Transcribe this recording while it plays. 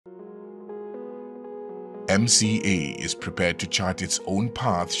MCA is prepared to chart its own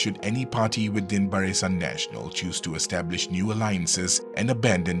path should any party within Barisan Nasional choose to establish new alliances and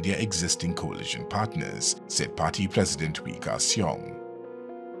abandon their existing coalition partners, said party president Wee Ka Siong.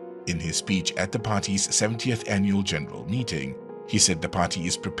 In his speech at the party's 70th annual general meeting, he said the party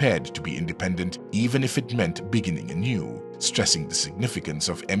is prepared to be independent even if it meant beginning anew, stressing the significance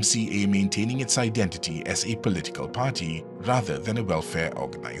of MCA maintaining its identity as a political party rather than a welfare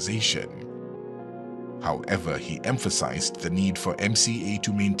organization. However, he emphasized the need for MCA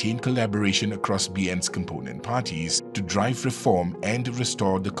to maintain collaboration across BN's component parties to drive reform and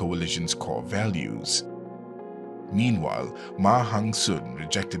restore the coalition's core values. Meanwhile, Ma Hang Sun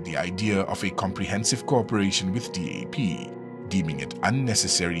rejected the idea of a comprehensive cooperation with DAP, deeming it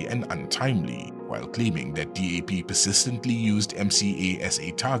unnecessary and untimely, while claiming that DAP persistently used MCA as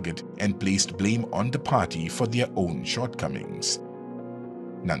a target and placed blame on the party for their own shortcomings.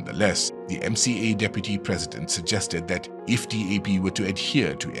 Nonetheless, the MCA deputy president suggested that if DAP were to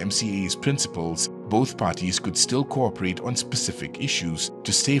adhere to MCA's principles, both parties could still cooperate on specific issues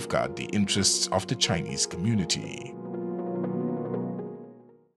to safeguard the interests of the Chinese community.